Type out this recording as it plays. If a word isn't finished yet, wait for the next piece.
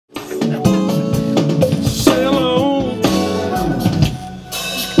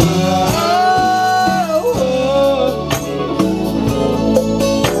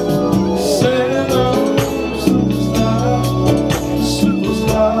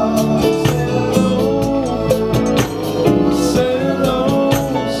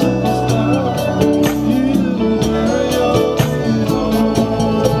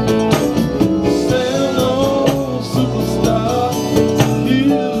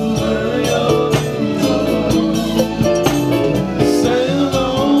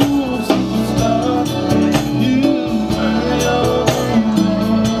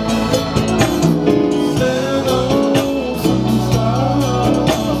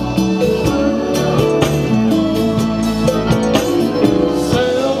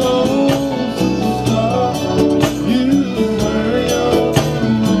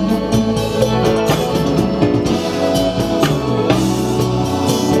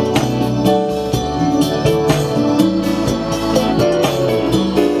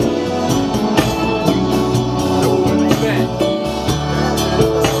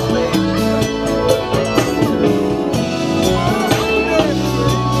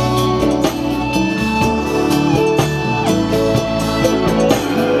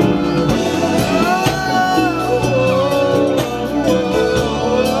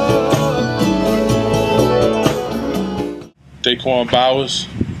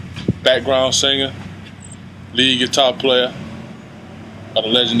DaQuan, background singer, lead guitar player of the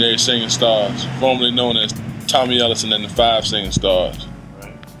legendary Singing Stars, formerly known as Tommy Ellison and the Five Singing Stars.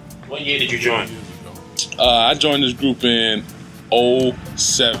 Right. What year did you join? I joined this group in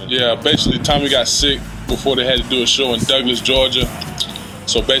 '07. Yeah, basically Tommy got sick before they had to do a show in Douglas, Georgia.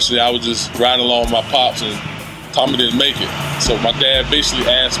 So basically I was just riding along with my pops and Tommy didn't make it. So my dad basically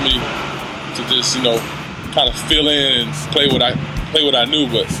asked me to just, kind of fill in and play what I knew.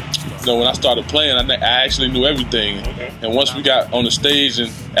 But when I started playing, I actually knew everything. Okay. And once we got on the stage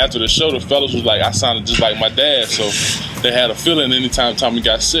and after the show, the fellas was like, I sounded just like my dad. So they had a feeling anytime Tommy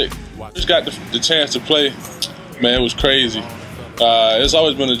got sick. Just got the chance to play. Man, it was crazy. It's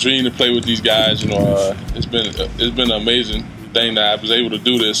always been a dream to play with these guys. It's been an amazing thing that I was able to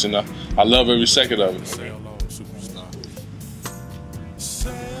do this, and I love every second of it.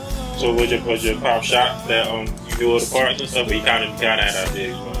 So was your pop shocked that you knew all the parts and stuff, but he kind of had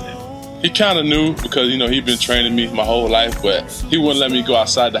ideas about that? He kind of knew because he'd been training me my whole life, but he wouldn't let me go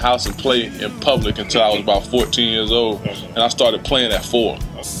outside the house and play in public until I was about 14 years old, and I started playing at 4.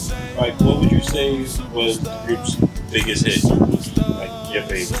 Like, what would you say was the group's biggest hit? Like, your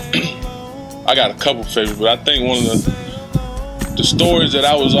favorite? I got a couple favorites, but I think one of the stories that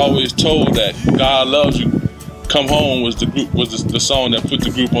I was always told that God Loves You, Come Home was the song that put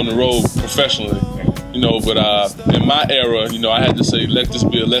the group on the road professionally. But in my era, I had to say, Let This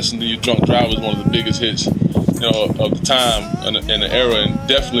Be a Lesson to You Drunk Drivers, one of the biggest hits, of the time in the era, and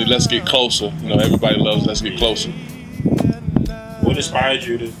definitely Let's Get Closer. Everybody loves Let's Get Closer. What inspired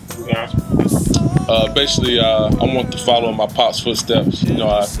you to do gospel? Basically, I want to follow in my pop's footsteps. He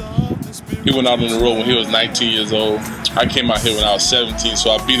went out on the road when he was 19 years old. I came out here when I was 17,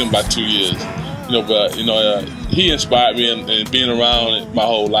 so I beat him by 2 years. He inspired me and being around it my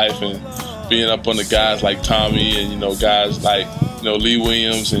whole life and being up on the guys like Tommy and guys like Lee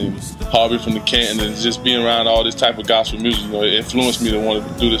Williams and Harvey from the Canton, and just being around all this type of gospel music, it influenced me to want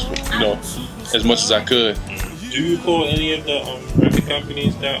to do this, as much as I could. Do you recall any of the record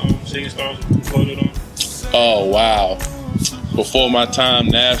companies that Singing Stars recorded on? Oh wow! Before my time,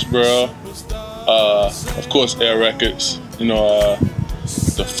 Nashborough, of course, Air Records.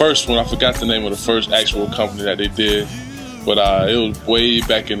 The first one, I forgot the name of the first actual company that they did, but it was way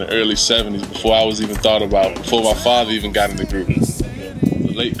back in the early '70s, before I was even thought about, before my father even got in the group.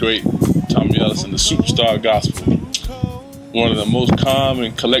 The late great Tommy Ellison, the superstar gospel. One of the most calm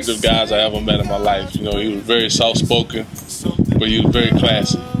and collective guys I ever met in my life. He was very soft-spoken, but he was very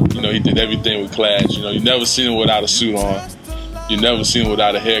classy. He did everything with class. You never seen him without a suit on. You never seen him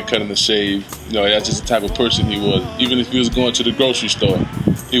without a haircut and a shave. That's just the type of person he was. Even if he was going to the grocery store,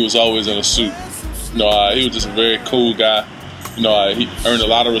 he was always in a suit. He was just a very cool guy. He earned a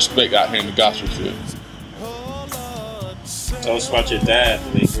lot of respect out here in the gospel field. Tell us about your dad,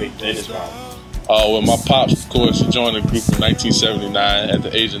 the late great Dennis Brown. Well, my pops, of course, he joined the group in 1979 at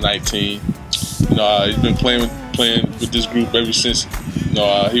the age of 19. He's been playing with this group ever since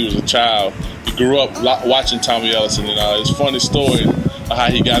he was a child. He grew up watching Tommy Ellison, and it's a funny story of how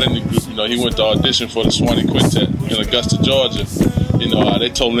he got in the group. He went to audition for the Swanee Quintet in Augusta, Georgia. They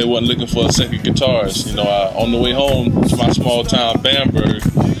told him they wasn't looking for a second guitarist. On the way home to my small town, Bamberg,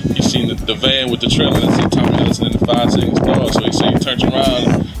 he seen the van with the trailer that said Tommy Ellison and the Five Singing Stars. So he said he turned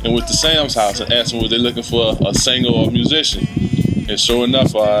around and went to Sam's house and asked him was they looking for a singer or a musician. And sure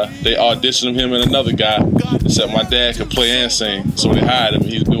enough, they auditioned him and another guy and said my dad could play and sing. So they hired him, and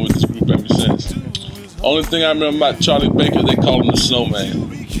he's been with this group ever since. Only thing I remember about Charlie Baker, they called him the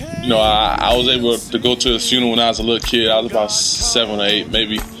Snowman. I was able to go to his funeral when I was a little kid. I was about 7 or 8,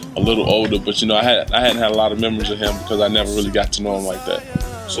 maybe a little older, but I hadn't had a lot of memories of him because I never really got to know him like that.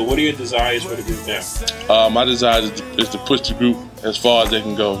 So what are your desires for the group now? My desire is to push the group as far as they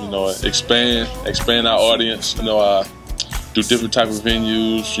can go. Expand our audience. Do different type of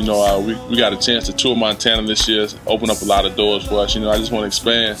venues. We got a chance to tour Montana this year, open up a lot of doors for us. I just want to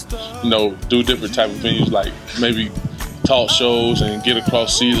expand. Do different type of venues, like maybe talk shows and get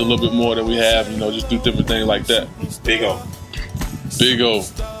across seas a little bit more than we have. Just do different things like that. Big O. Big O,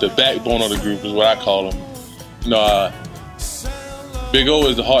 the backbone of the group is what I call him. Big O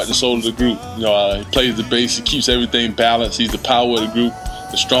is the heart and soul of the group. He plays the bass, he keeps everything balanced. He's the power of the group,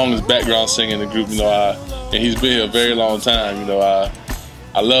 the strongest background singer in the group. And he's been here a very long time.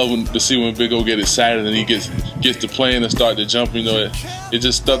 I love to see when Big O get excited and he gets to playing and start to jump. It's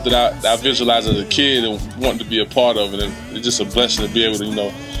just stuff that I visualized as a kid and wanted to be a part of it. And it's just a blessing to be able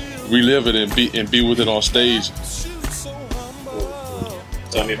to relive it and be with it on stage.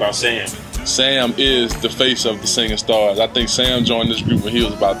 Tell me about Sam. Sam is the face of the Singing Stars. I think Sam joined this group when he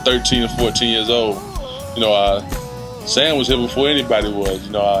was about 13 or 14 years old. Sam was here before anybody was.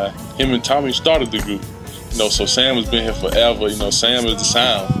 You know, him and Tommy started the group. You know, so Sam has been here forever. You know, Sam is the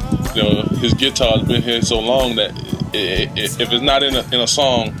sound. You know, his guitar has been here so long that if it's not in a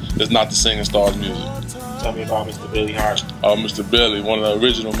song, it's not the Singing Stars music. Tell me about Mr. Billy Hart. Mr. Billy, one of the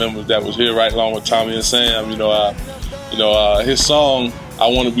original members that was here right along with Tommy and Sam. You know, his song "I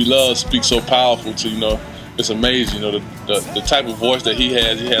Want to Be Loved" speaks so powerful to, you know, it's amazing. You know, the type of voice that he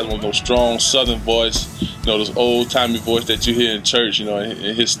has one of those strong Southern voice. You know, this old timey voice that you hear in church. You know, and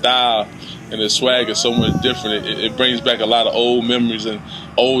his style and his swag is so much different. It brings back a lot of old memories and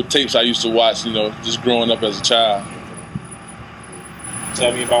old tapes I used to watch, you know, just growing up as a child.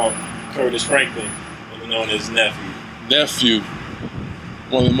 Tell me about Curtis Franklin, known as Nephew. Nephew,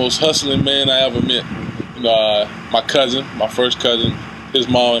 one of the most hustling men I ever met. You know, my cousin, my first cousin, his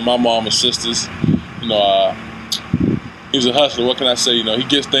mom and my mom are sisters. You know, he's a hustler. What can I say? You know, he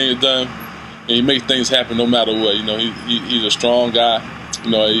gets things done and he makes things happen no matter what. You know, he's a strong guy. You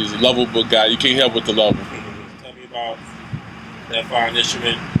know, he's a lovable guy. You can't help but to love him. Tell me about that fine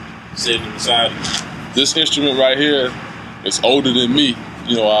instrument sitting beside you. This instrument right here is older than me.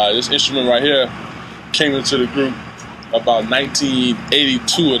 You know, this instrument right here came into the group about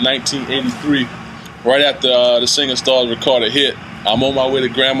 1982 or 1983, right after the Singing Stars recorded "Hit." I'm on my way to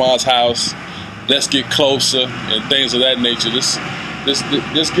Grandma's house. Let's Get Closer and things of that nature. This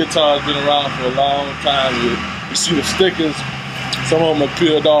guitar has been around for a long time. You see the stickers. Some of them are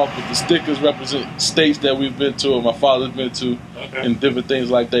peeled off, but the stickers represent states that we've been to or my father's been to, and different things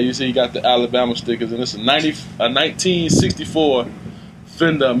like that. You see, you got the Alabama stickers, and it's a 1964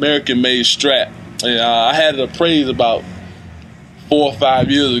 Fender American-made Strat. And I had it appraised about 4 or 5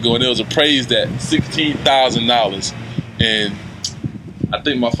 years ago, and it was appraised at $16,000. And I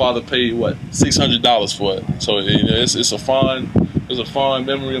think my father paid what, $600 for it. So you know, it's a fond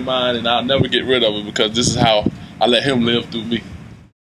memory of mine, and I'll never get rid of it because this is how I let him live through me.